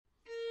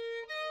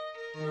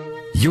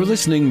You're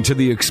listening to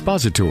the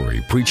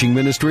expository preaching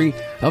ministry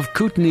of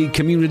Kootenai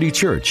Community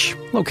Church,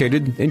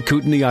 located in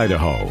Kootenai,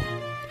 Idaho.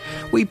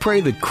 We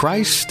pray that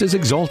Christ is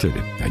exalted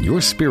and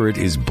your spirit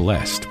is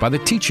blessed by the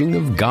teaching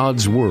of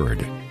God's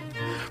Word.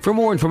 For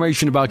more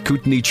information about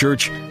Kootenai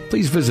Church,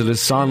 please visit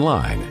us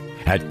online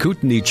at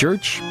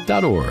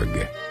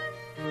kootenaichurch.org.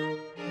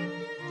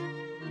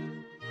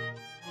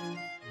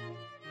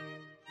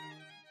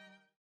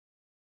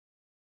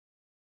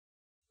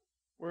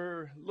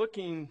 We're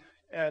looking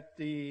at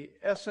the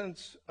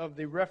essence of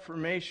the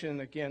Reformation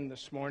again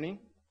this morning.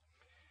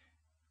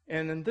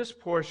 And in this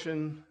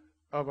portion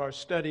of our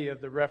study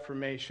of the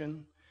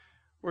Reformation,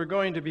 we're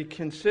going to be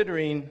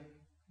considering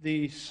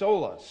the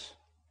solas.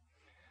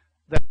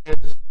 That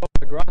is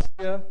sola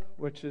gratia,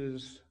 which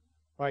is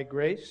by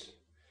grace,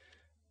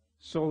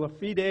 sola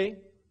fide,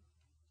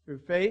 through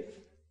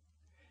faith,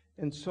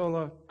 and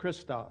sola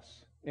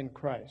Christos, in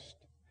Christ.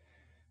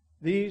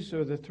 These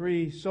are the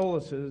three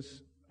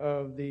solaces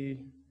of the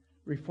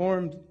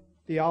Reformed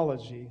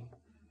theology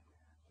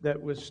that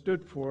was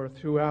stood for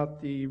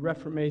throughout the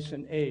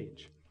Reformation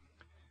age.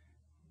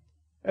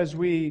 As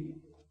we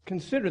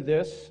consider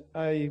this,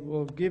 I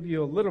will give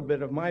you a little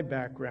bit of my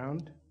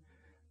background.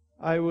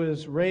 I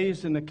was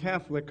raised in a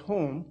Catholic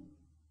home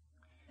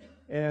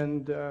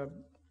and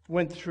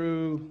went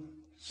through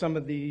some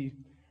of the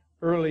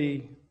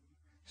early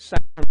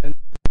sacraments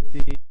that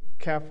the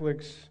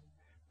Catholics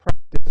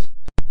practiced.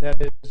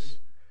 That is,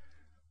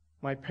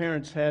 my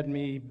parents had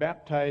me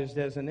baptized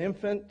as an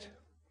infant.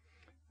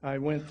 I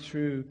went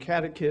through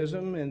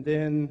catechism and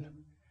then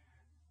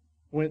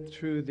went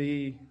through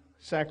the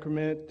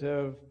sacrament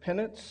of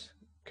penance,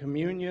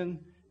 communion,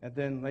 and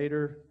then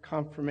later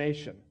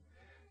confirmation.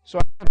 So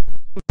I have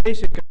a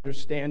basic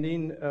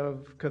understanding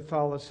of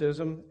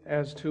Catholicism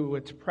as to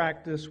its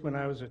practice when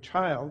I was a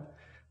child.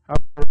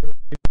 However,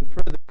 I've been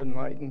further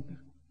enlightened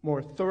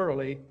more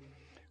thoroughly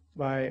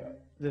by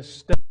this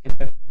study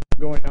that's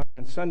going on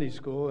in Sunday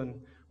school,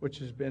 and which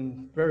has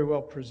been very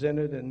well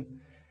presented and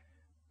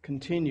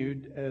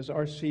continued as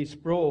R.C.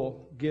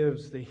 Sproul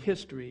gives the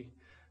history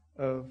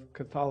of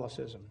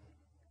Catholicism.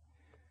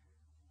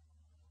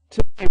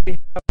 Today we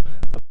have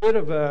a bit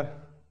of an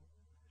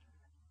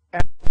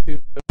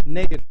attitude of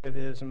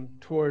negativism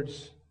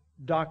towards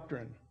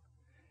doctrine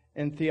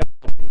and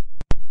theology.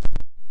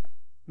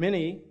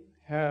 Many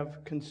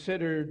have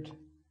considered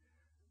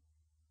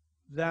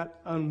that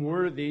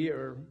unworthy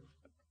or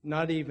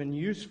not even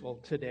useful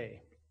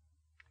today.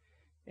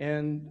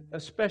 And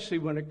especially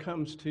when it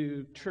comes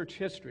to church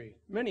history.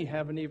 Many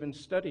haven't even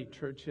studied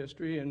church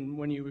history, and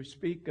when you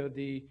speak of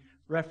the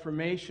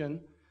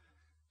Reformation,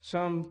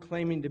 some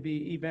claiming to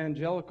be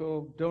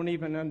evangelical don't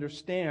even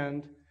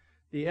understand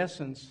the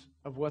essence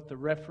of what the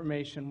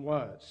Reformation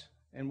was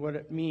and what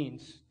it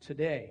means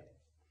today.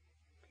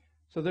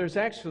 So there's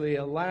actually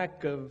a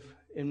lack of,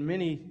 in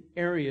many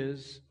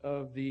areas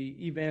of the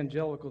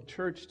evangelical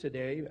church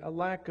today, a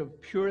lack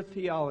of pure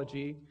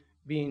theology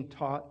being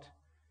taught.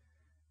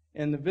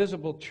 And the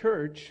visible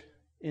church,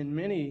 in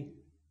many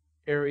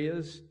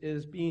areas,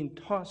 is being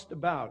tossed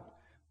about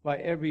by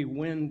every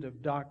wind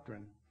of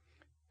doctrine,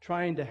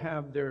 trying to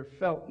have their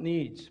felt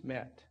needs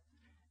met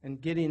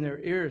and getting their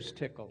ears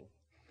tickled.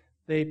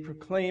 They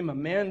proclaim a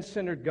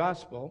man-centered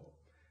gospel,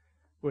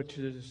 which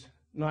is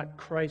not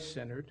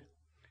Christ-centered.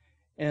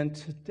 And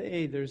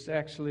today there's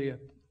actually a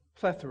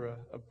plethora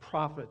of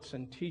prophets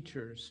and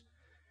teachers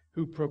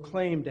who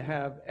proclaim to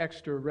have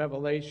extra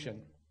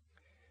revelation.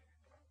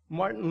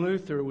 Martin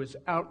Luther was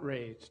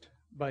outraged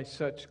by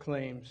such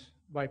claims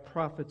by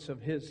prophets of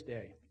his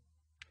day.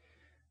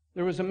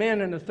 There was a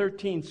man in the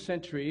 13th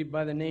century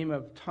by the name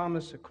of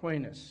Thomas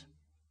Aquinas.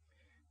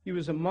 He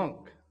was a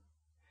monk,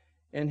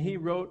 and he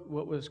wrote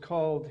what was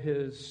called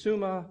his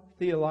Summa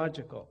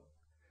Theologica,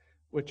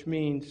 which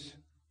means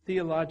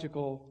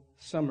theological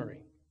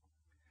summary.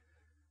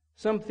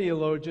 Some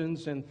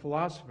theologians and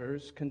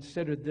philosophers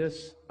considered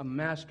this a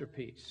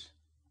masterpiece.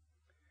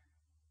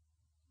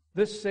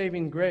 This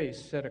saving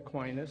grace, said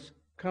Aquinas,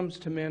 comes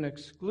to men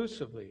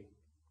exclusively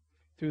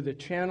through the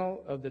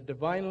channel of the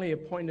divinely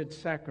appointed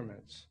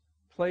sacraments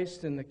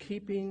placed in the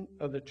keeping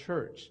of the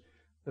church,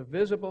 the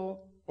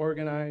visible,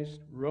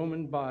 organized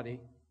Roman body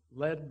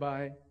led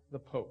by the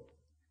Pope,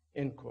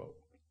 end quote.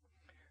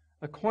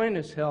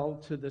 Aquinas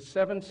held to the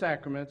 7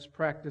 sacraments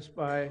practiced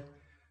by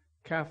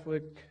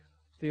Catholic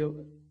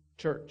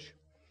Church.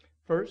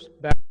 First,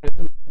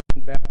 baptism,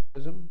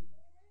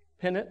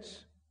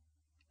 penance,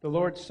 the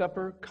Lord's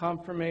Supper,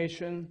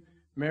 confirmation,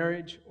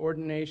 marriage,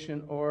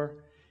 ordination,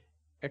 or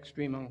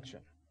extreme unction.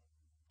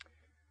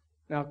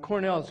 Now,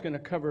 Cornell is going to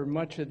cover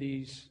much of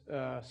these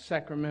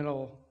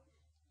sacramental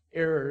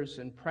errors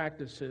and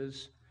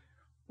practices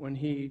when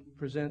he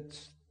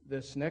presents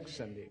this next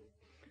Sunday.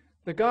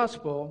 The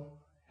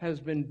gospel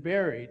has been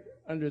buried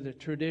under the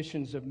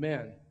traditions of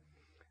men.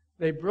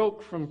 They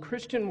broke from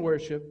Christian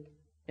worship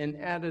and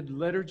added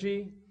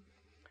liturgy.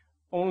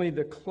 Only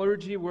the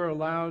clergy were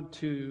allowed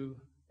to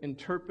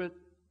interpret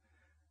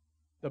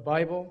the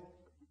Bible.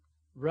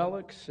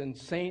 Relics and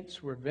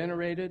saints were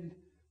venerated.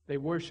 They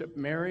worshiped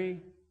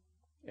Mary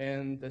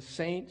and the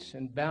saints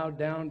and bowed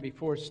down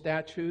before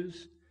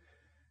statues.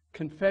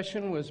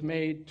 Confession was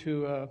made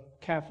to a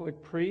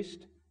Catholic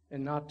priest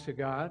and not to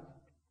God.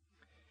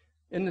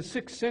 In the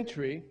 6th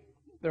century,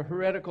 the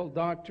heretical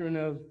doctrine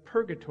of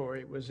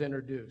purgatory was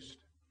introduced.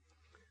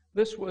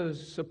 This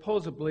was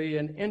supposedly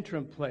an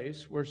interim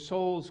place where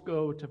souls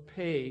go to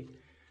pay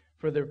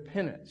for their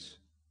penance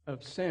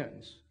of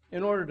sins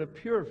in order to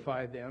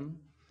purify them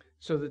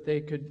so that they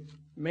could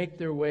make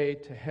their way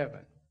to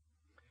heaven.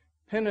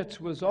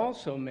 Penance was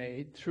also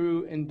made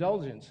through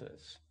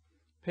indulgences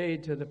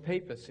paid to the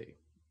papacy.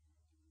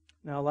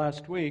 Now,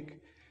 last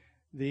week,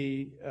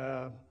 the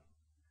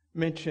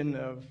mention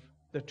of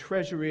the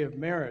treasury of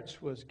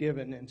merits was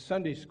given in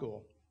Sunday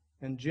school,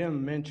 and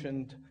Jim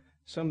mentioned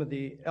some of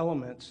the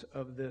elements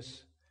of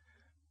this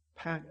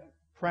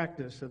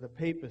practice of the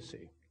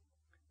papacy.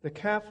 The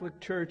Catholic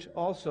Church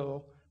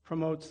also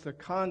promotes the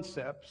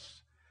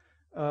concepts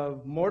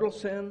of mortal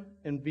sin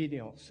and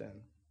venial sin.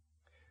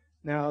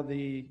 Now,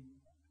 the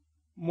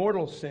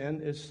mortal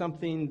sin is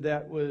something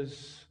that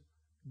was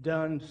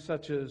done,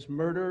 such as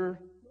murder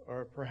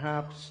or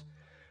perhaps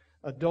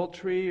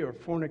adultery or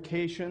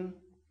fornication.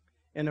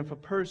 And if a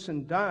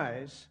person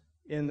dies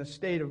in the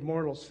state of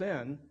mortal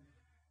sin,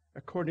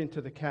 according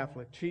to the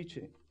Catholic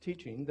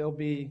teaching,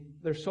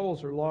 their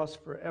souls are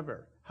lost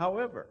forever.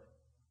 However,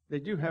 they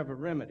do have a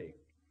remedy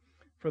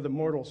for the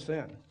mortal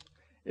sin.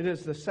 It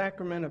is the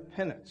sacrament of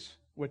penance,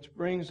 which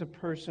brings a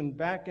person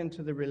back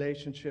into the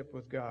relationship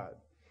with God.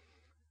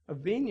 A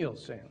venial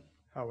sin,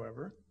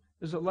 however,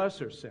 is a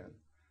lesser sin,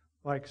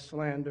 like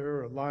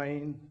slander or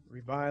lying,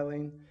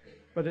 reviling,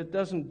 but it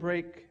doesn't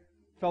break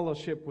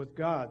fellowship with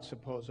God,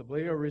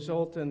 supposedly, or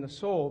result in the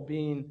soul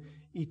being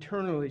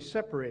eternally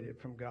separated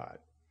from God.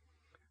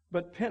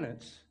 But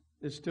penance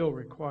is still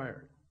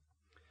required.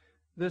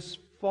 This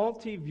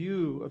faulty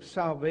view of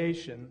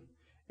salvation,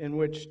 in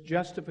which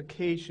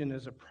justification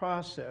is a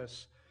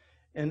process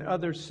and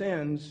other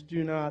sins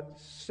do not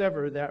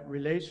sever that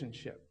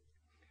relationship.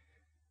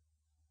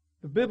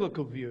 The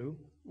biblical view,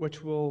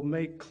 which we'll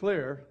make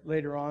clear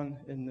later on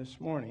in this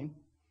morning,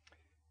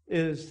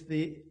 is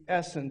the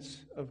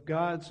essence of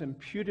God's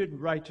imputed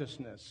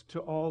righteousness to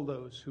all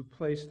those who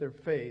place their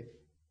faith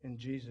in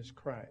Jesus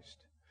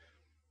Christ.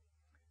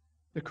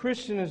 The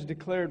Christian is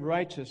declared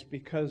righteous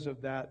because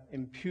of that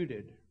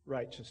imputed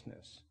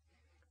righteousness.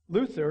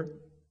 Luther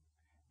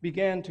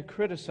began to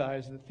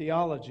criticize the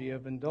theology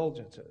of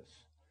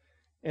indulgences,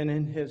 and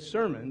in his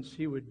sermons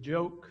he would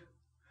joke,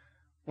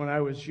 "When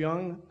I was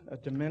young, a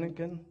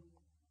Dominican,"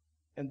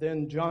 and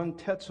then John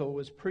Tetzel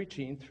was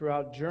preaching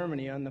throughout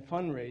Germany on the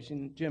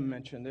fundraising. Jim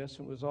mentioned this,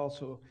 and was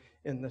also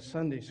in the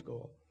Sunday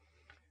school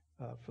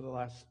for the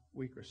last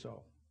week or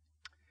so.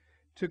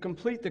 To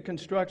complete the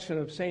construction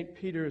of St.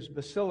 Peter's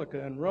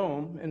Basilica in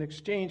Rome, in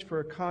exchange for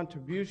a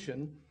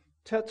contribution,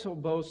 Tetzel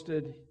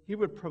boasted he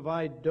would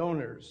provide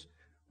donors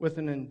with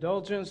an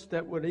indulgence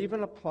that would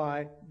even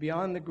apply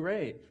beyond the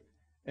grave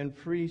and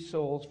free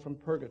souls from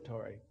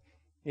purgatory.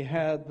 He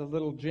had the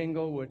little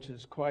jingle, which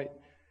is quite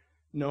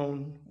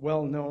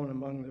well known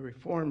among the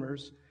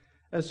reformers.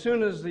 As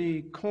soon as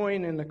the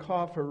coin in the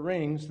coffer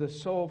rings, the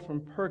soul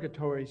from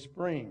purgatory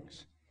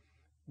springs.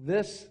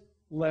 This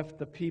left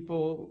the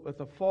people with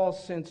a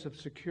false sense of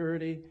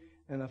security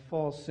and a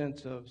false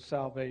sense of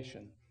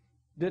salvation.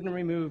 Didn't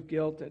remove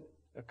guilt, it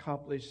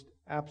accomplished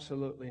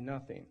absolutely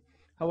nothing.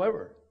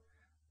 However,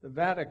 the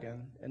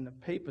Vatican and the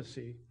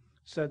papacy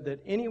said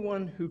that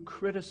anyone who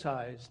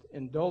criticized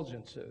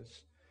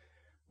indulgences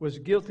was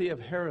guilty of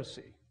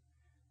heresy.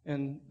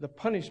 And the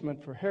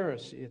punishment for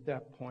heresy at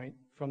that point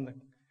from the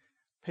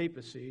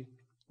papacy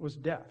was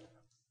death.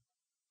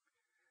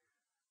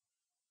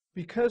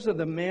 Because of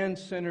the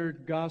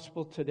man-centered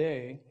gospel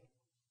today,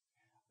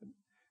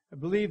 I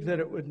believe that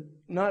it would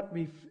not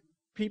be,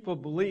 people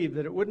believe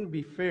that it wouldn't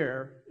be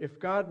fair if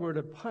God were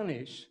to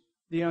punish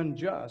the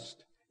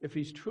unjust if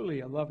he's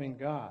truly a loving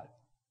God.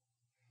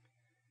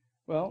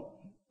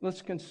 Well,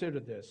 let's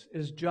consider this.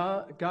 Is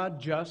God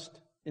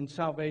just in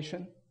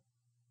salvation?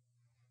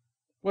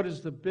 What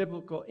is the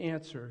biblical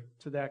answer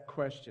to that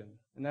question?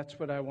 And that's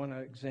what I want to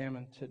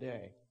examine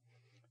today.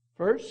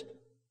 First,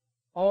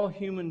 all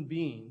human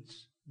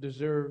beings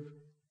deserve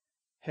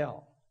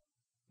hell.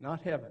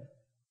 Not heaven,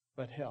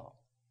 but hell.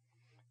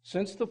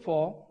 Since the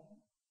fall,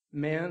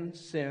 man's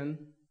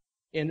sin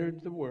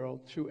entered the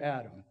world through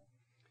Adam.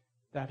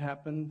 That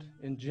happened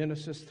in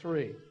Genesis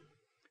 3.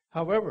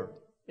 However,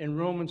 in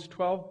Romans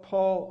 12,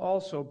 Paul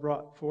also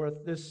brought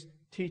forth this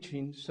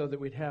teaching so that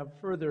we'd have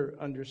further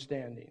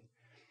understanding.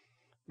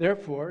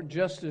 Therefore,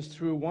 just as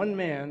through one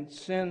man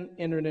sin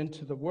entered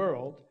into the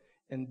world,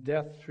 and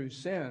death through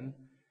sin,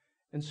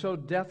 and so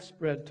death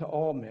spread to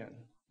all men,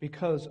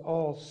 because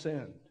all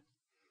sinned.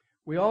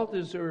 We all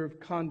deserve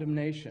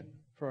condemnation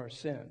for our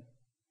sin.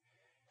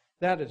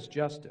 That is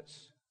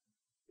justice.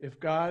 If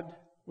God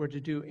were to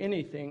do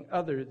anything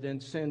other than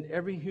send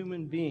every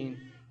human being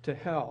to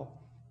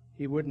hell,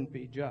 he wouldn't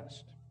be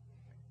just.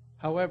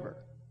 However,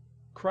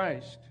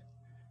 Christ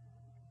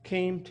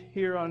came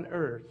here on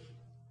earth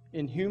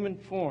in human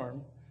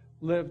form,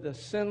 lived a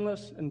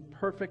sinless and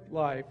perfect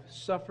life,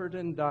 suffered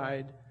and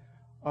died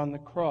on the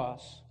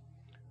cross,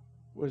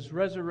 was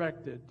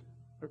resurrected,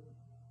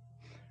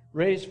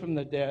 raised from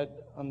the dead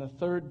on the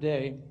third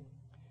day,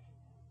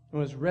 and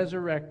was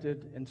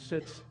resurrected and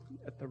sits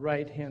at the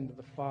right hand of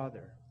the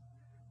Father.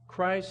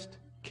 Christ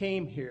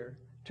came here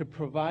to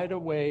provide a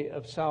way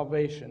of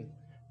salvation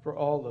for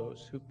all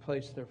those who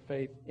place their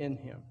faith in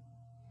him.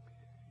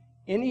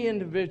 Any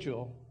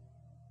individual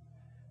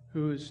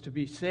who is to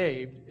be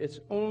saved, it's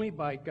only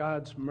by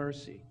God's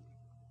mercy.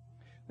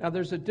 Now,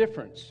 there's a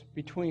difference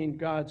between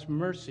God's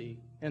mercy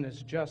and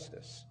his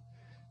justice.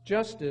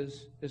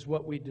 Justice is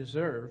what we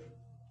deserve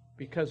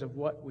because of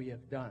what we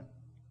have done.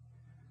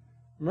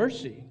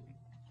 Mercy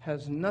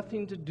has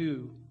nothing to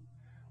do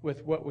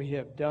with what we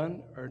have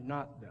done or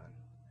not done,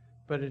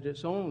 but it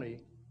is only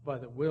by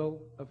the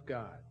will of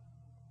God.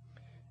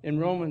 In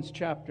Romans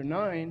chapter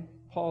 9,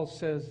 Paul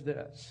says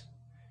this,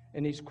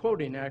 and he's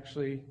quoting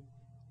actually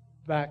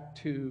back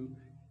to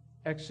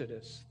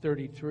Exodus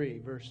 33,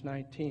 verse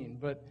 19.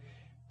 But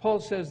Paul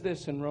says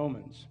this in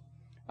Romans,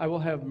 I will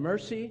have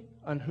mercy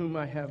on whom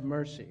I have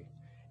mercy,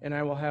 and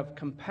I will have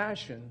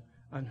compassion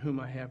on whom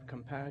I have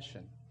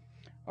compassion.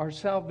 Our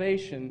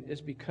salvation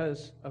is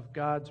because of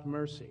God's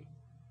mercy,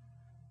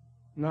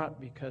 not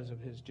because of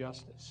his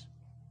justice.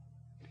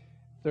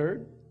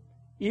 Third,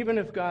 even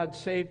if God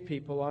saved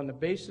people on the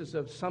basis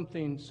of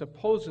something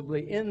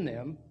supposedly in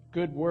them,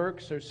 good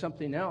works or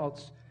something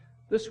else,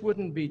 this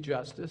wouldn't be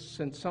justice,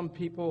 since some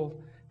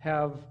people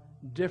have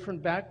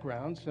different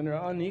backgrounds and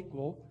are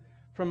unequal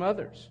from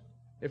others.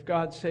 If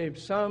God saved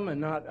some and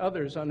not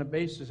others on the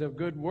basis of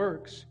good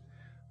works,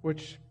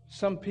 which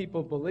some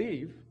people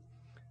believe,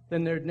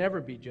 then there'd never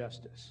be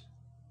justice.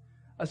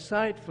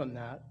 Aside from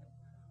that,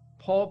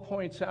 Paul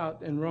points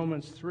out in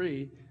Romans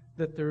 3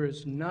 that there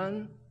is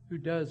none who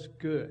does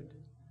good,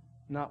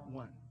 not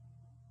one.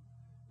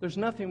 There's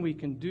nothing we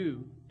can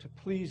do to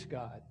please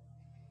God.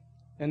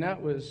 And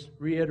that was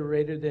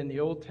reiterated in the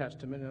Old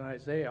Testament in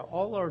Isaiah.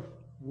 All our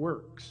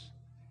works,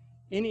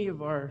 any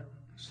of our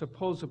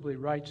supposedly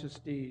righteous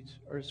deeds,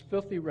 are as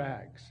filthy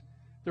rags.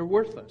 They're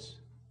worthless.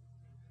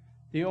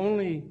 The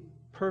only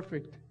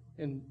perfect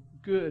and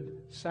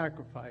good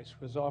sacrifice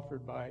was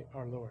offered by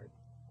our Lord.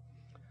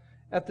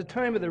 At the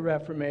time of the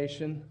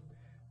Reformation,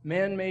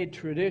 man-made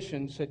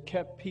traditions had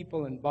kept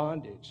people in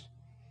bondage.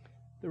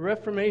 The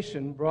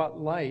Reformation brought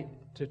light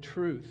to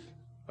truth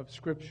of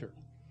Scripture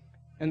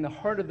and the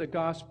heart of the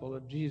gospel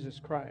of Jesus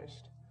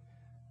Christ.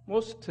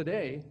 Most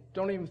today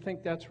don't even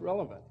think that's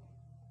relevant.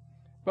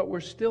 But we're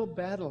still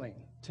battling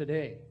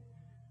today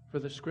for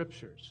the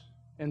Scriptures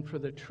and for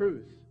the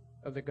truth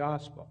of the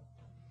gospel.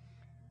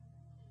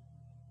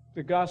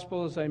 The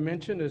gospel, as I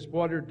mentioned, is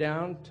watered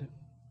down to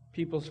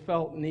people's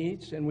felt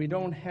needs, and we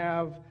don't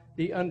have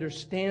the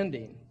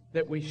understanding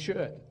that we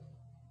should.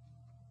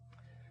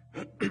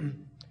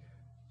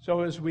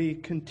 So as we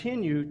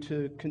continue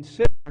to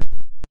consider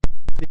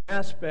the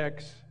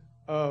aspects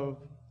of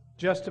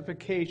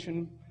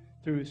justification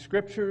through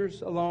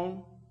Scriptures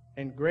alone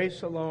and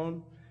grace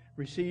alone,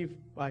 received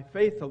by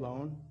faith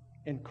alone,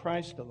 in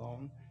Christ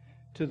alone,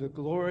 to the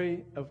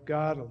glory of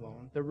God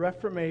alone, the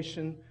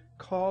Reformation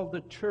called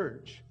the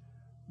church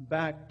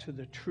back to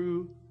the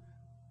true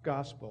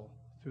gospel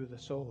through the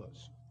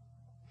solas.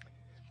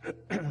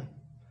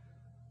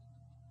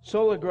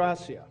 Sola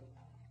gratia,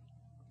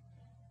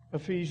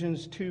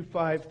 Ephesians 2,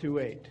 5 through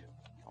 8.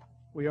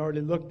 We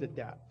already looked at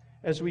that.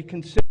 As we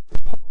consider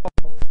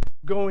Paul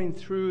going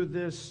through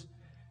this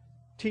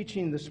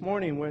teaching this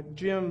morning, what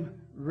Jim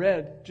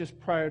read just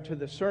prior to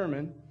the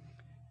sermon,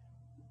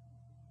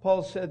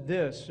 Paul said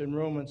this in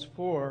Romans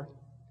 4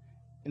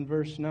 in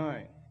verse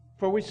 9.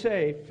 For we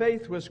say,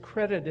 faith was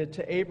credited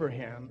to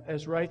Abraham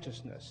as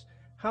righteousness.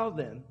 How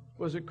then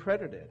was it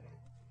credited?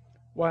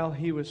 While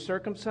he was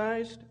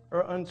circumcised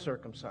or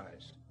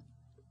uncircumcised?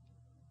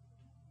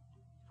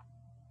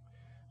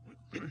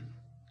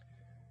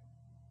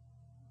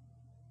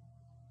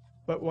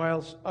 But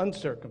whilst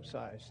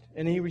uncircumcised.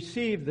 And he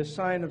received the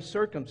sign of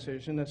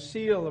circumcision, a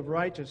seal of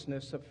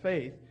righteousness of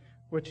faith,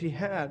 which he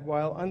had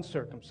while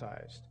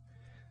uncircumcised,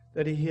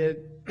 that he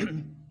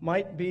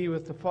might be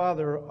with the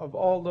father of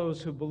all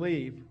those who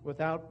believe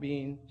without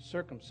being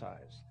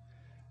circumcised,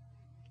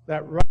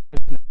 that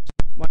righteousness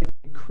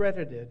might be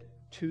credited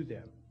to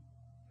them.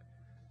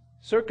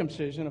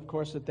 Circumcision, of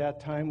course, at that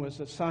time was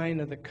a sign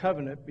of the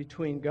covenant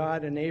between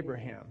God and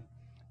Abraham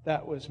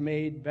that was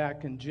made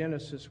back in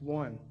Genesis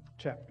 1,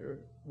 chapter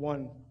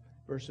 1,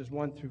 verses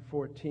 1 through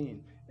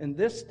 14. In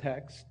this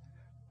text,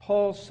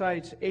 Paul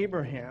cites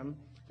Abraham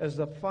as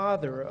the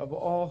father of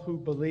all who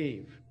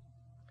believe.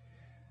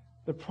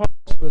 The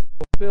promise was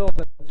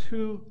fulfilled in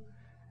two.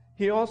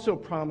 He also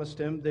promised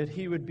him that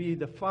he would be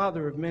the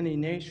father of many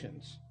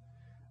nations.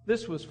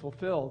 This was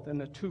fulfilled in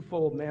a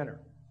twofold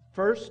manner.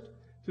 First,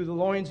 through the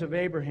loins of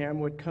Abraham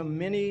would come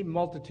many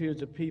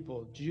multitudes of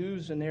people,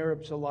 Jews and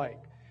Arabs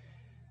alike.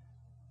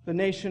 The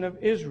nation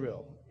of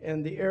Israel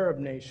and the Arab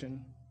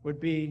nation would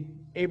be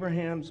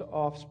Abraham's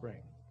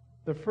offspring.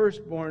 The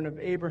firstborn of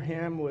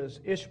Abraham was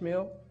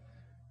Ishmael,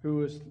 who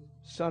was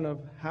son of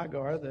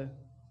Hagar, the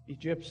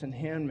Egyptian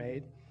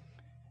handmaid,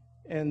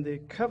 and the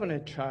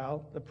covenant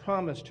child, the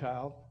promised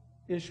child,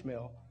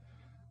 Ishmael,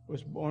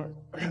 was born,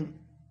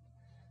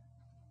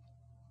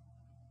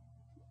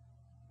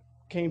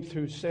 came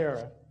through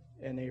Sarah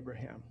and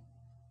Abraham.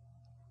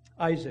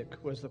 Isaac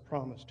was the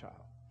promised child.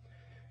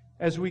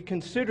 As we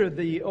consider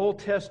the Old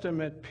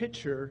Testament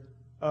picture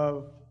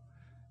of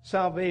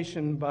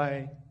salvation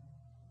by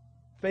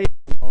faith,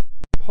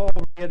 Paul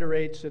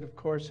reiterates it, of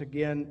course,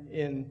 again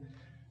in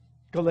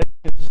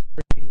Galatians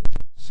 3,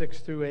 6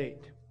 through 8.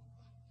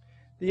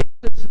 The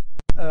essence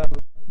of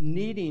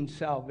needing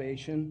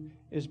salvation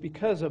is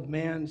because of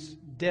man's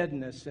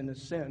deadness in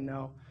his sin.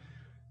 Now,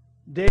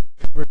 Dave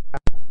covered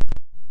that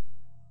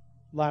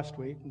last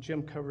week, and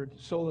Jim covered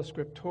Sola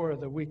Scriptura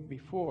the week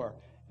before.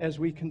 As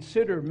we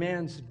consider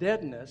man's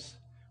deadness,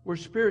 we're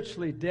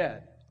spiritually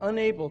dead,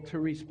 unable to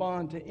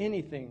respond to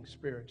anything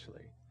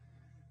spiritually.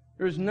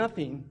 There's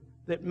nothing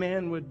that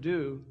man would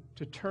do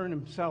to turn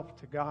himself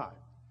to God.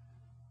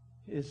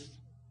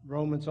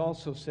 Romans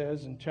also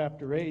says in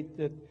chapter 8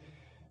 that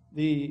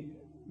the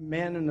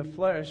man in the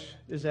flesh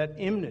is at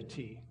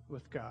enmity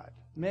with God.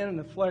 Man in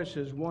the flesh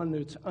is one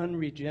that's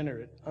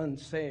unregenerate,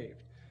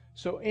 unsaved.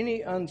 So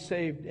any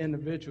unsaved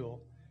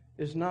individual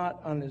is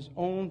not on his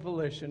own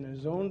volition,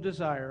 his own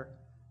desire,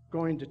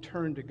 going to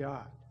turn to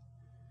God.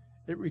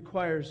 It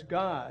requires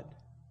God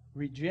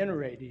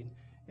regenerating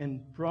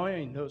and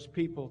drawing those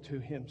people to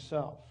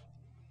himself.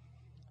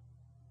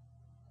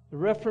 The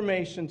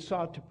Reformation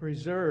sought to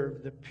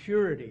preserve the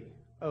purity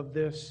of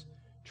this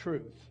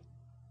truth.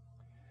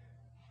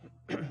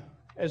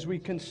 As we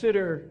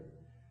consider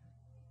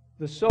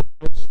the sola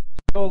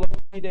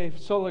fide,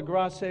 sola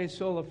gratia,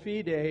 sola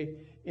fide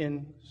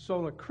in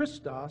sola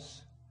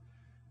Christos,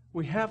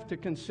 we have to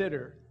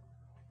consider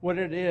what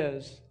it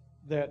is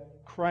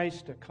that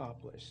Christ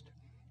accomplished.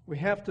 We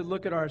have to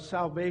look at our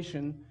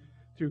salvation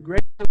through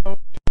grace alone,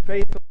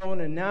 faith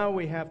alone, and now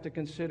we have to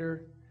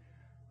consider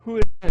who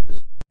it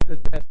is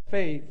that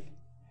faith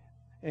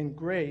and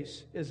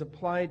grace is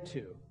applied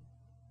to.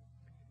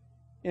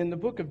 In the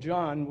book of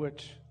John,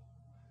 which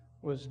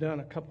was done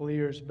a couple of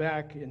years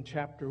back in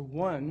chapter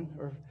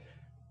 1,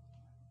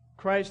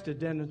 Christ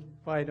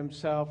identified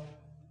himself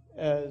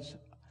as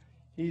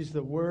he's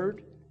the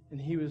Word,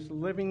 and he was the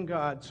living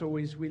God. So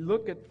as we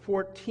look at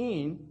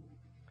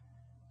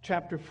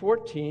chapter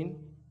 14,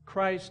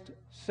 Christ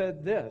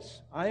said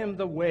this, I am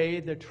the way,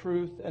 the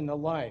truth, and the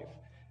life.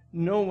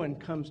 No one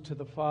comes to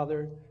the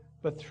Father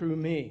but through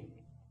me.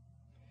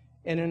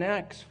 And in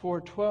Acts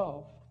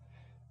 4:12,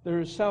 there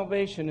is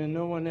salvation in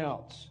no one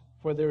else,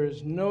 for there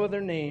is no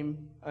other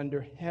name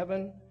under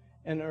heaven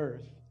and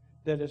earth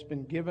that has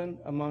been given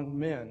among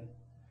men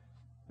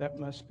that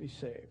must be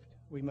saved.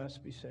 We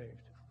must be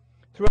saved.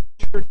 Throughout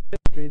church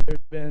history,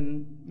 there's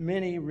been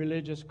many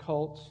religious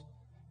cults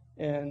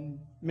and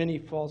many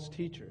false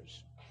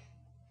teachers.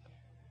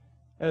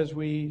 As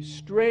we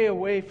stray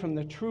away from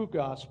the true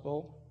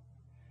gospel,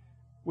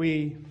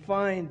 we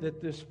find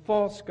that this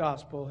false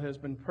gospel has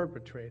been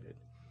perpetrated.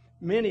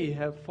 Many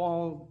have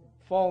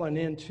fallen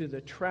into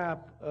the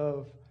trap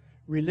of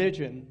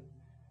religion,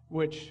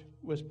 which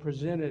was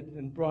presented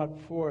and brought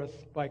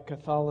forth by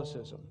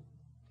Catholicism.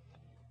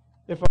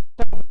 If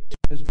our salvation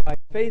is by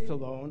faith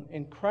alone,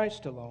 in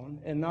Christ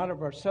alone, and not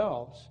of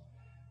ourselves,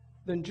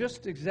 then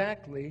just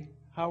exactly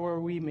how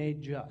are we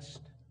made just?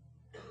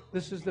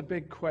 This is the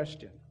big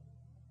question.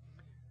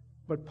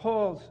 But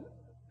Paul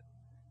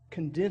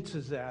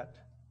condenses that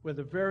with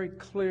a very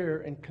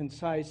clear and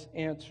concise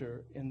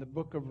answer in the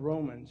book of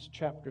Romans,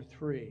 chapter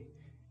 3.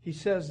 He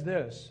says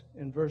this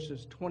in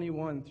verses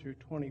 21 through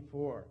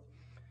 24.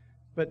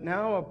 But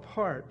now,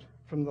 apart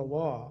from the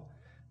law,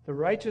 the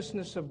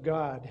righteousness of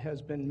God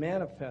has been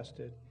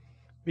manifested,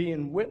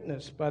 being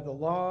witnessed by the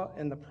law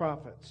and the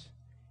prophets,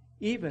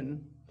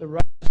 even the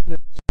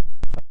righteousness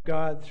of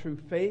God through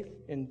faith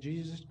in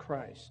Jesus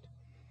Christ,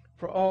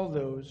 for all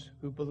those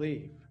who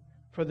believe.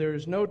 For there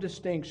is no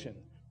distinction,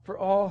 for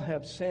all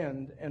have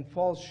sinned and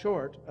fall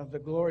short of the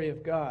glory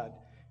of God,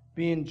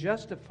 being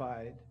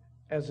justified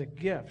as a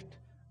gift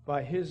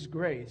by his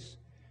grace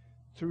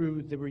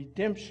through the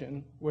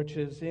redemption which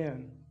is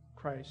in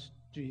Christ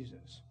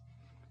Jesus.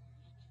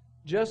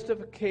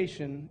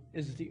 Justification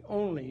is the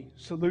only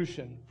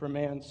solution for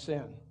man's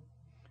sin.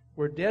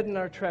 We're dead in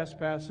our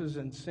trespasses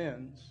and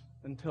sins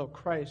until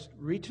Christ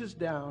reaches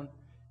down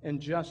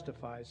and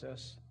justifies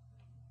us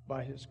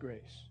by his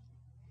grace.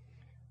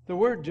 The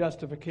word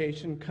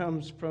justification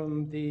comes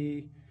from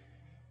the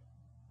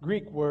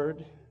Greek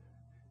word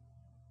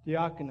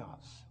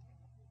diakonos,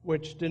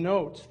 which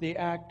denotes the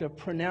act of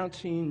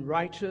pronouncing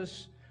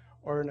righteous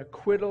or an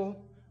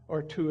acquittal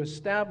or to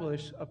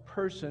establish a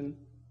person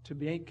to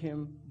make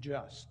him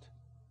just.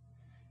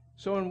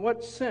 So in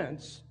what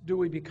sense do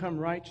we become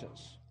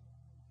righteous?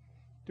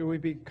 Do we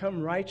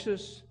become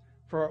righteous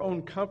for our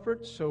own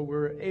comfort so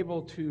we're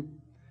able to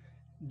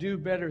do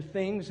better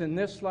things in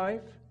this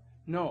life?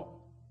 No.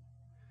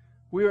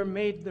 We are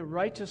made the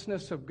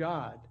righteousness of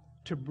God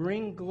to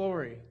bring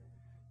glory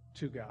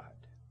to God.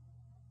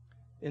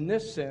 In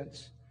this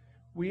sense,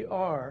 We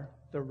are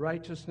the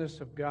righteousness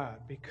of God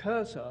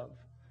because of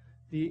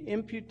the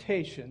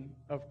imputation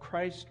of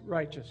Christ's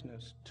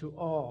righteousness to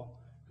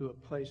all who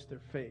have placed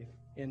their faith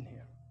in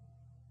him.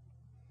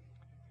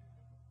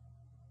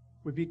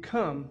 We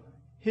become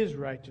his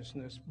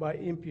righteousness by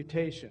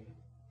imputation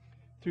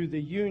through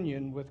the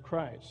union with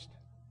Christ.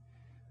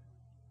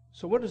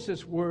 So what is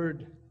this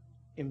word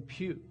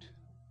impute?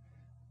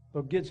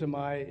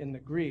 Logizomai in the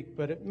Greek,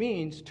 but it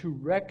means to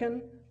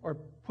reckon or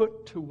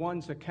put to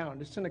one's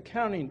account. It's an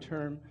accounting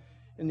term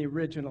in the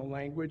original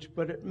language,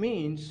 but it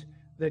means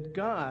that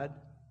God,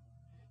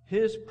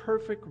 his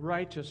perfect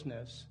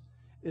righteousness,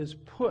 is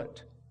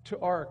put to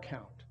our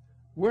account.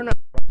 We're not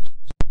righteous.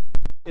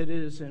 It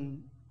is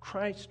in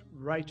Christ's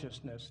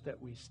righteousness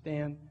that we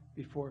stand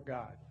before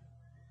God,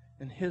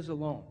 and his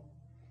alone.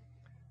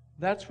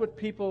 That's what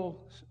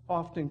people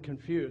often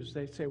confuse.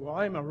 They say, well,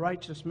 I'm a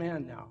righteous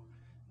man now.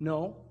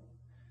 No,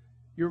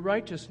 your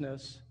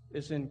righteousness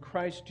is in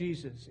Christ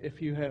Jesus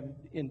if you have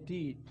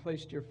indeed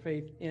placed your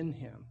faith in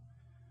him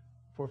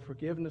for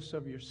forgiveness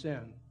of your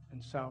sin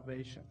and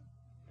salvation.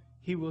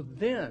 He will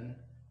then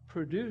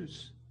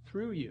produce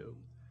through you,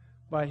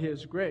 by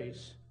his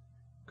grace,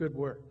 good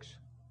works.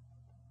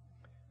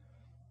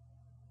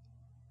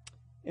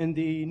 In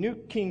the New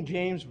King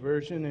James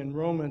Version, in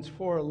Romans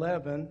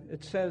 4:11,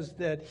 it says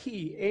that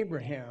he,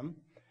 Abraham,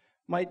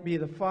 might be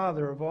the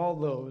father of all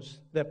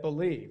those that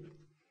believe,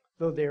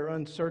 though they are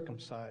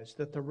uncircumcised,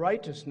 that the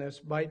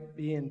righteousness might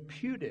be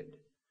imputed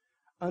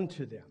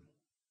unto them.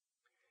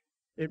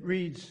 It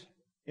reads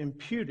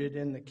imputed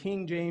in the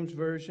King James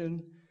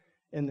Version,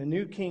 in the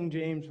New King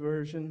James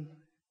Version,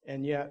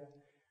 and yet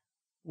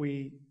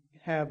we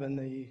have in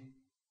the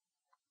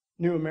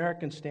New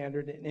American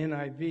Standard, in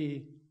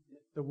NIV,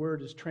 the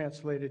word is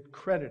translated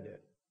credited.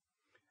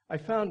 I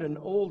found an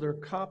older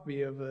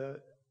copy of a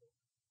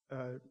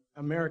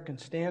American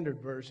Standard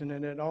Version,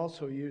 and it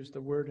also used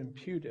the word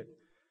imputed,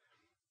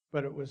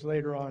 but it was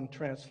later on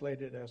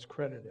translated as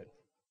credited.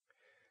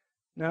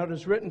 Now it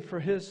is written for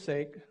his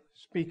sake,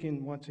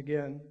 speaking once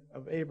again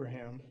of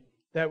Abraham,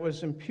 that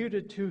was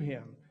imputed to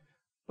him,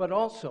 but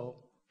also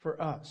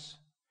for us.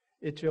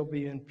 It shall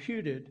be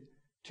imputed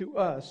to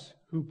us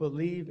who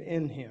believe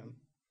in him,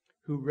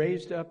 who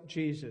raised up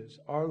Jesus,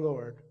 our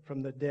Lord,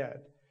 from the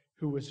dead,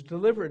 who was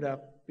delivered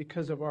up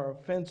because of our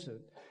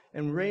offenses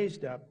and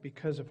raised up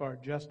because of our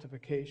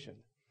justification.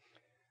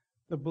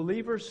 The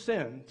believer's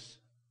sins,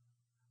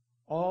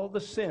 all the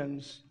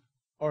sins,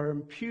 are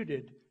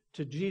imputed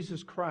to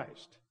Jesus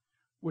Christ,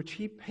 which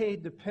he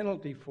paid the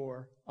penalty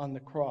for on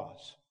the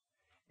cross.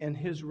 And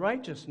his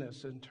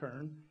righteousness, in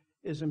turn,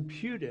 is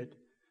imputed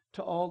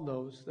to all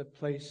those that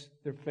place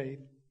their faith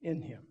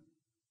in him.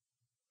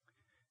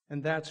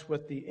 And that's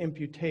what the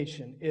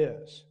imputation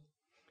is.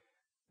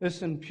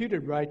 This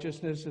imputed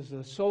righteousness is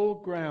the sole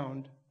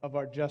ground of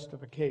our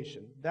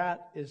justification.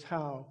 That is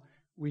how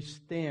we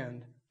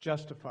stand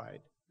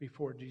justified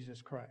before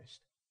Jesus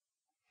Christ.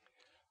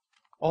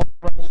 All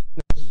righteousness,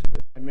 as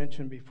I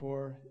mentioned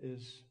before,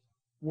 is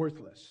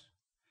worthless.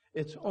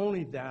 It's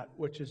only that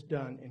which is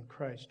done in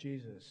Christ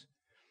Jesus.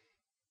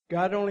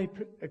 God only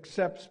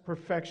accepts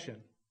perfection,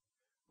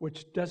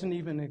 which doesn't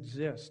even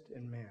exist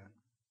in man.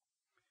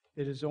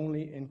 It is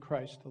only in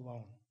Christ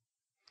alone.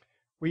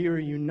 We are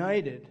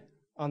united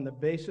on the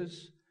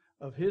basis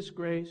of his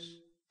grace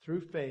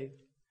through faith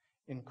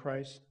in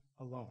Christ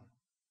alone.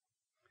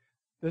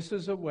 This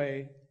is a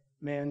way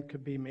man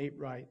could be made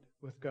right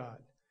with God.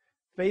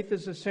 Faith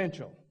is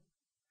essential.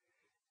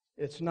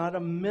 It's not a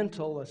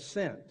mental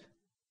assent.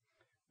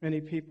 Many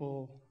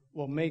people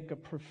will make a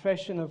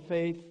profession of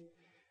faith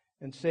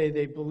and say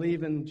they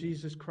believe in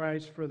Jesus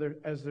Christ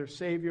as their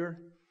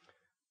Savior,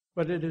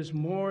 but it is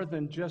more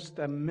than just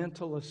a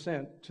mental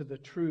assent to the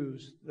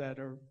truths that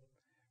are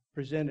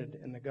presented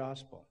in the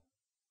gospel.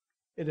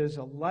 It is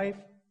a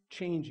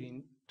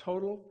life-changing,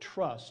 total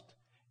trust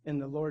in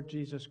the Lord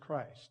Jesus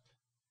Christ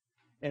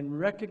and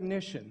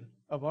recognition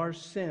of our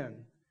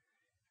sin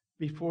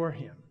before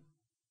him,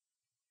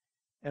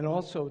 and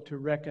also to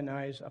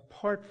recognize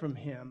apart from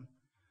him,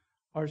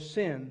 our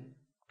sin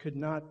could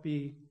not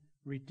be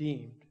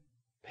redeemed.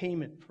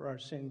 Payment for our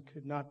sin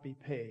could not be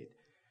paid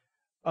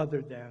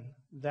other than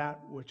that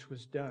which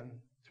was done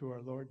through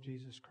our Lord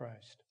Jesus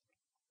Christ.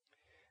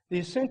 The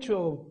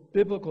essential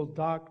biblical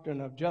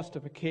doctrine of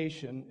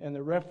justification and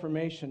the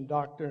Reformation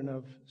doctrine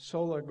of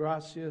sola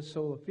gratia,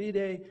 sola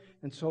fide,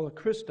 and sola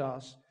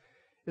Christus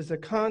is the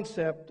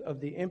concept of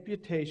the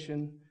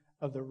imputation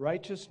of the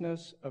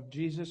righteousness of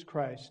Jesus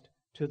Christ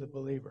to the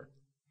believer.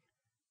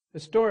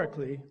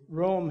 Historically,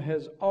 Rome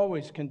has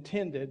always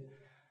contended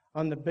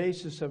on the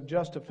basis of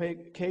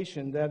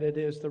justification that it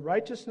is the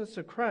righteousness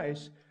of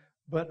Christ,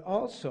 but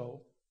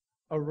also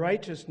a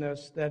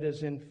righteousness that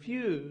is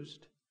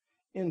infused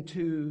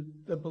into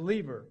the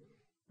believer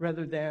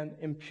rather than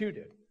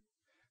imputed.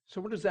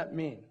 So what does that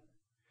mean?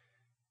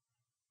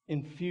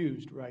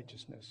 Infused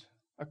righteousness.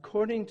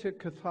 According to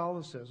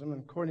Catholicism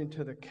and according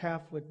to the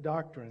Catholic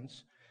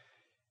doctrines,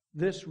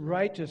 this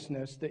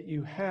righteousness that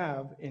you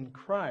have in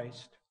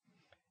Christ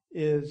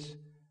is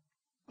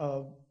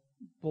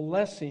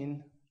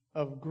blessing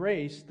of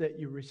grace that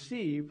you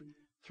receive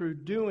through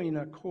doing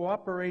a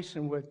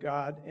cooperation with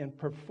God and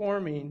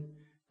performing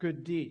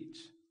good deeds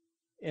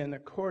in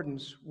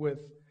accordance with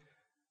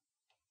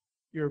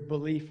your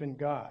belief in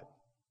God.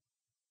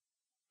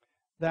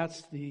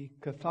 That's the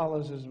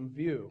Catholicism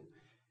view.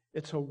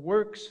 It's a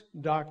works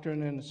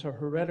doctrine and it's a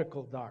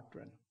heretical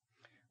doctrine.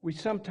 We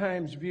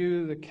sometimes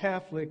view the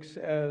Catholics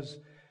as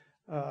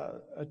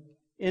an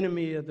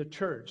enemy of the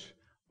church.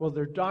 Well,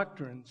 their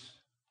doctrines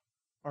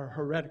are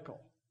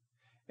heretical.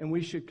 And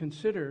we should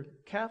consider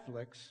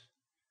Catholics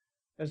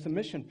as the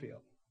mission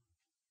field.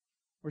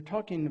 We're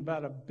talking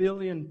about 1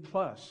 billion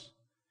plus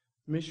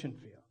mission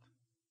field.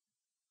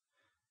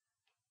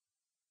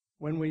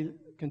 When we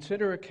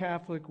consider a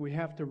Catholic, we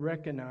have to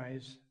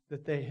recognize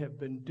that they have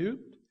been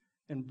duped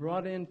and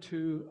brought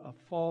into a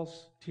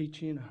false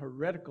teaching, a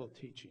heretical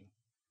teaching,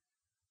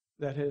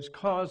 that has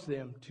caused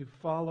them to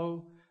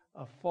follow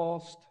a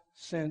false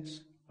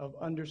sense of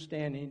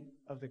understanding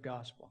of the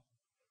gospel.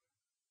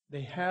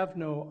 They have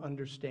no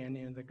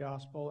understanding of the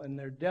gospel, and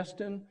they're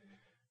destined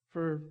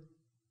for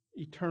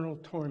eternal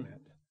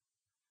torment.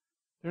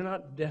 They're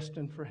not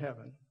destined for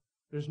heaven.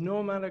 There's no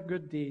amount of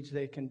good deeds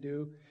they can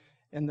do,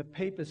 and the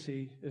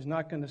papacy is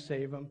not going to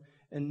save them,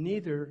 and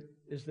neither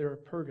is there a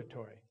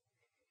purgatory.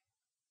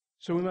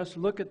 So we must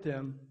look at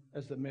them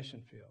as the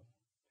mission field.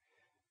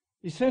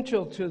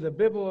 Essential to the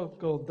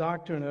biblical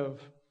doctrine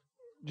of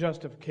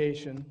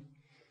justification,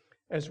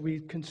 as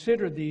we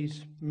consider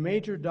these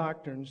major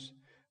doctrines,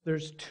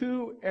 there's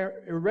two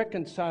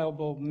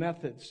irreconcilable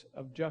methods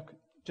of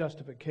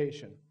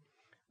justification.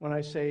 When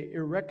I say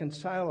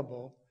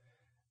irreconcilable,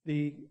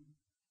 the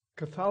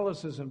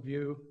Catholicism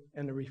view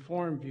and the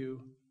Reformed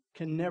view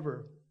can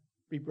never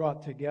be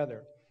brought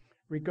together,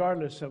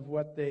 regardless of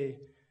what they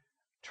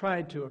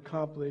tried to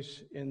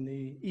accomplish in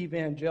the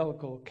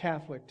evangelical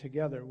Catholic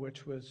together,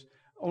 which was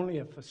only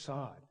a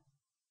facade.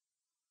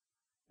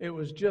 It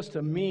was just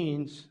a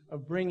means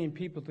of bringing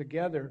people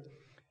together,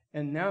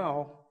 and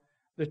now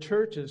the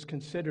church is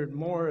considered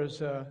more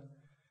as a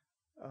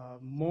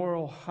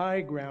moral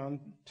high ground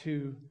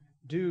to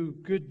do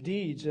good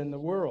deeds in the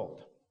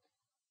world.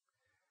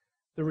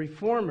 The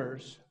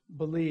Reformers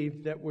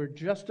believe that we're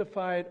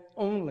justified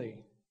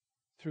only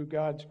through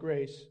God's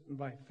grace and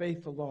by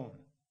faith alone.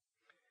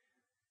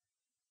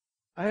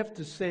 I have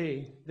to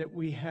say that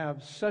we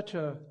have such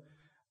a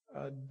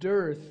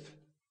dearth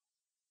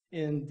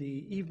in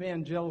the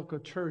evangelical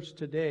church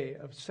today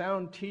of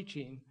sound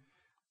teaching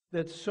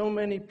that so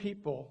many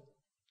people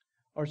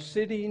are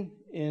sitting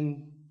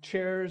in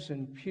chairs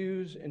and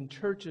pews in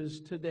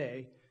churches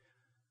today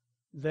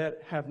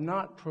that have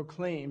not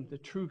proclaimed the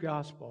true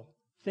gospel,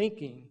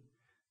 thinking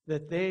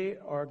that they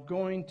are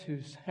going to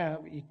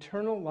have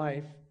eternal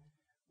life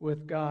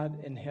with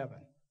God in heaven,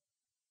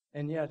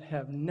 and yet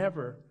have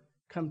never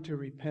come to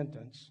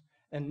repentance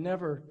and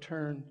never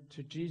turned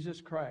to Jesus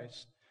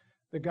Christ,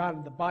 the God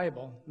of the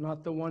Bible,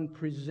 not the one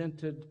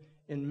presented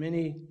in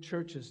many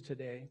churches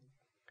today,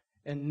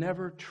 and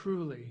never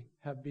truly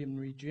have been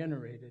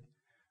regenerated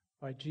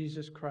by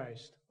Jesus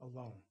Christ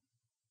alone.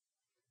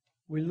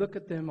 We look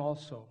at them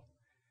also,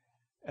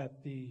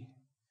 at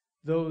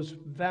those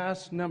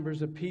vast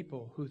numbers of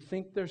people who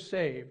think they're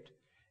saved,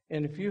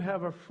 and if you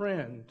have a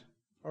friend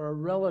or a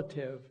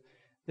relative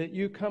that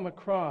you come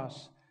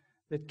across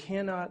that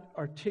cannot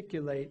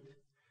articulate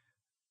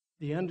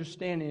the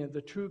understanding of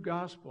the true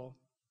gospel,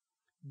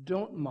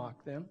 don't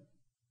mock them.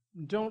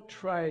 Don't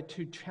try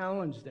to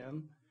challenge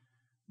them.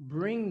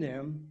 Bring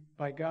them,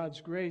 by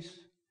God's grace,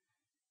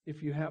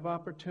 if you have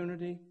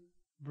opportunity,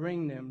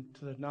 bring them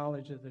to the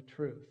knowledge of the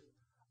truth.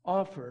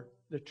 Offer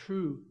the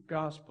true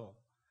gospel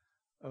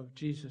of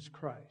Jesus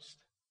Christ.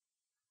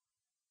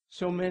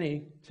 So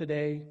many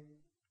today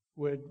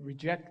would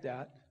reject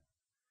that,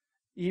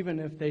 even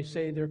if they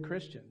say they're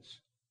Christians.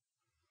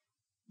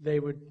 They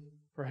would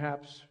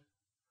perhaps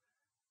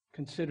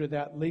consider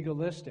that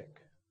legalistic.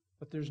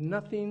 But there's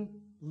nothing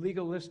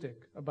legalistic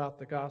about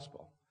the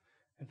gospel.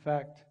 In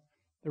fact,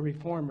 the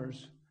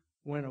Reformers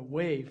went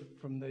away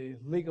from the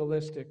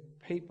legalistic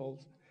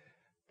papal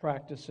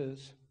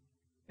practices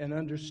and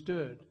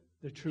understood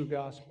the true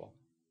gospel.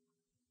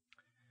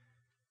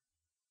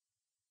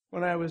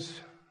 When I was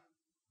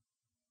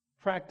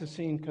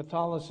practicing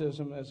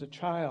Catholicism as a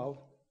child,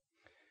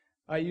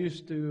 I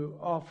used to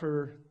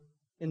offer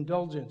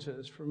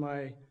indulgences for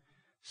my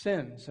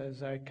sins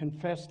as I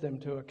confessed them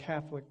to a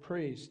Catholic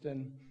priest.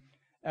 And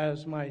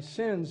as my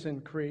sins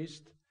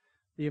increased,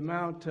 the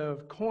amount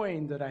of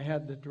coin that I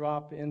had to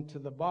drop into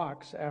the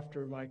box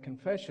after my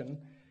confession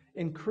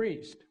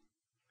increased.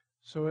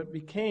 So it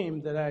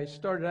became that I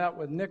started out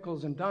with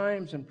nickels and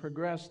dimes and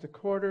progressed to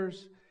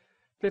quarters,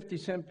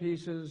 50-cent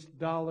pieces,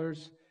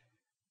 dollars,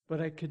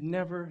 but I could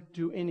never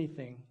do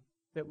anything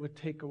that would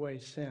take away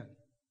sin.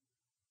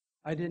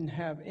 I didn't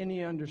have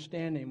any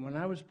understanding. When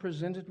I was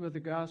presented with the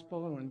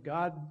gospel and when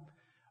God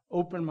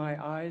opened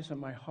my eyes and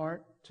my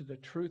heart to the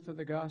truth of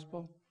the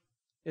gospel,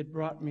 it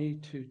brought me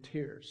to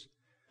tears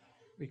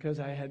because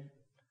I had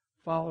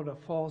followed a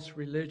false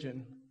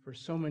religion for for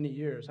so many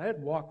years. I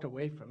had walked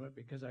away from it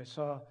because I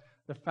saw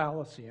the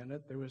fallacy in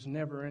it. There was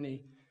never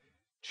any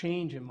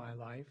change in my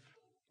life.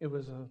 It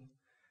was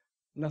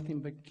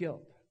nothing but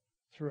guilt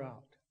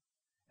throughout.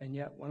 And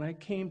yet when I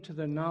came to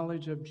the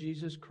knowledge of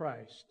Jesus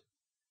Christ,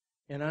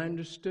 and I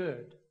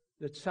understood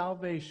that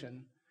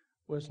salvation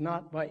was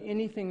not by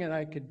anything that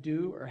I could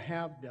do or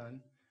have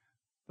done,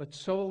 but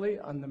solely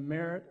on the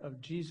merit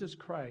of Jesus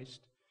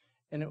Christ,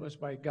 and it was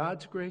by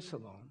God's grace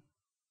alone,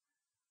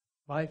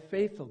 by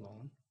faith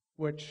alone,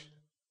 which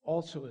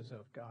also is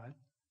of God,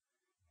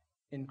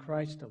 in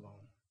Christ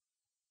alone,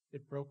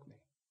 it broke me.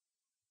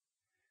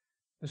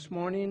 This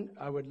morning,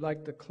 I would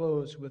like to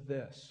close with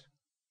this.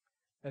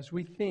 As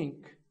we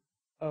think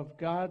of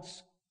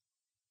God's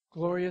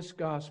glorious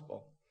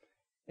gospel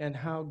and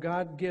how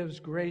God gives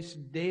grace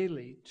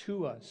daily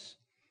to us,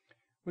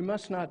 we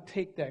must not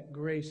take that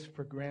grace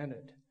for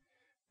granted.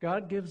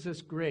 God gives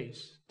us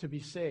grace to be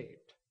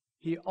saved.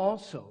 He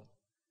also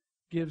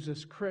gives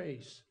us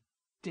grace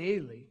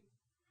daily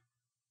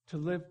to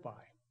live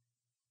by.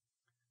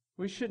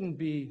 We shouldn't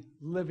be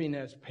living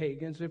as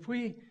pagans. If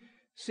we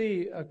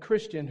see a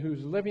Christian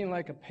who's living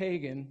like a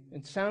pagan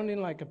and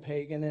sounding like a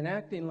pagan and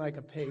acting like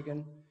a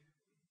pagan,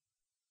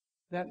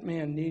 that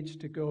man needs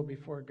to go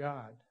before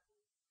God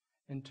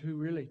and to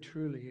really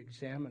truly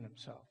examine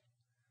himself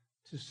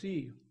to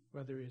see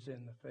whether he's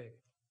in the faith.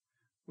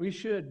 We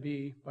should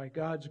be, by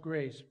God's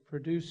grace,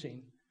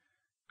 producing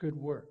good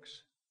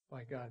works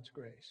by God's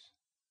grace.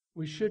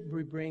 We should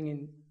be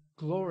bringing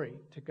glory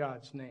to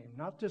God's name,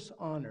 not just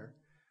honor,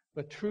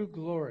 but true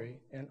glory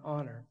and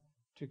honor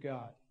to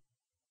God,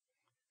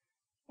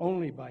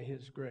 only by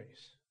His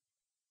grace.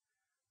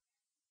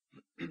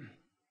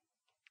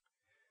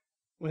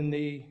 When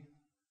the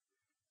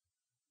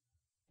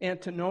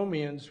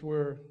antinomians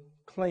were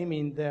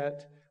claiming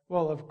that,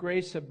 well, if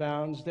grace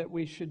abounds, that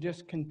we should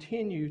just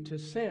continue to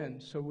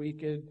sin so we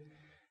could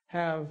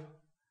have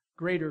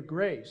greater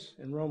grace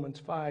in Romans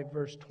 5,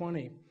 verse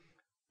 20.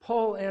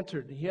 Paul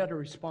answered, he had a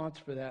response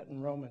for that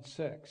in Romans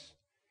 6.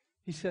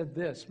 He said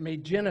this, "Me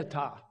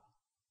genita,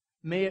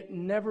 may it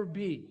never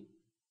be.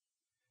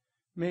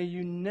 May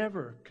you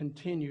never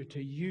continue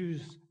to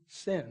use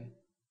sin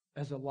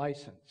as a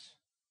license."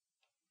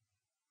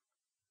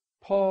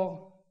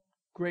 Paul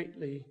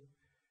greatly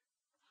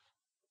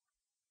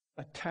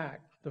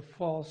attacked the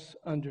false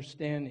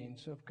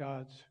understandings of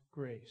God's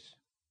grace.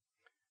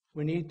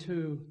 We need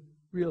to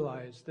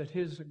realize that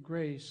His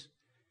grace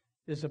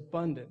is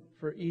abundant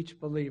for each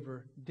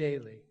believer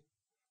daily.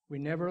 We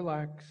never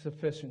lack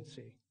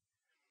sufficiency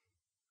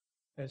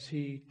as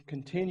He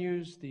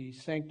continues the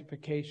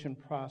sanctification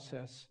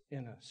process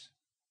in us.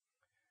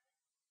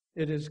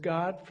 It is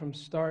God from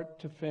start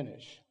to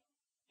finish.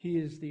 He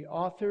is the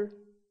author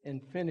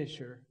and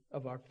finisher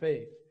of our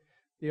faith.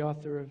 The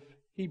author of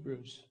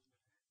Hebrews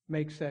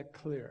makes that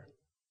clear.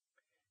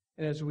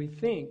 And as we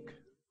think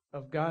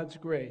of God's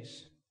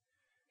grace,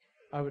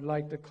 I would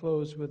like to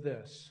close with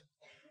this.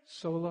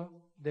 Sola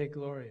Deo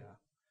Gloria.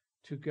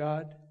 To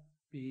God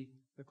be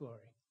the glory.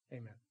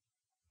 Amen.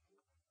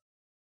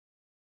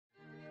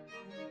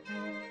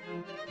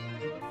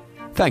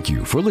 Thank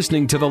you for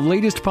listening to the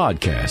latest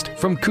podcast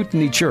from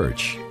Kootenai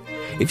Church.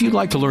 If you'd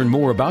like to learn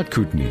more about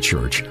Kootenai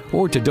Church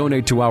or to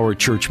donate to our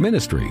church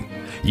ministry,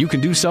 you can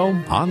do so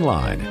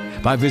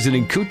online by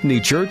visiting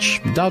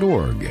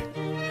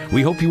kootenaichurch.org.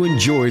 We hope you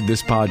enjoyed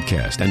this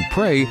podcast and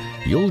pray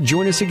you'll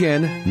join us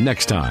again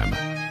next time.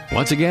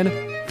 Once again,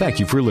 thank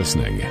you for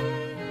listening.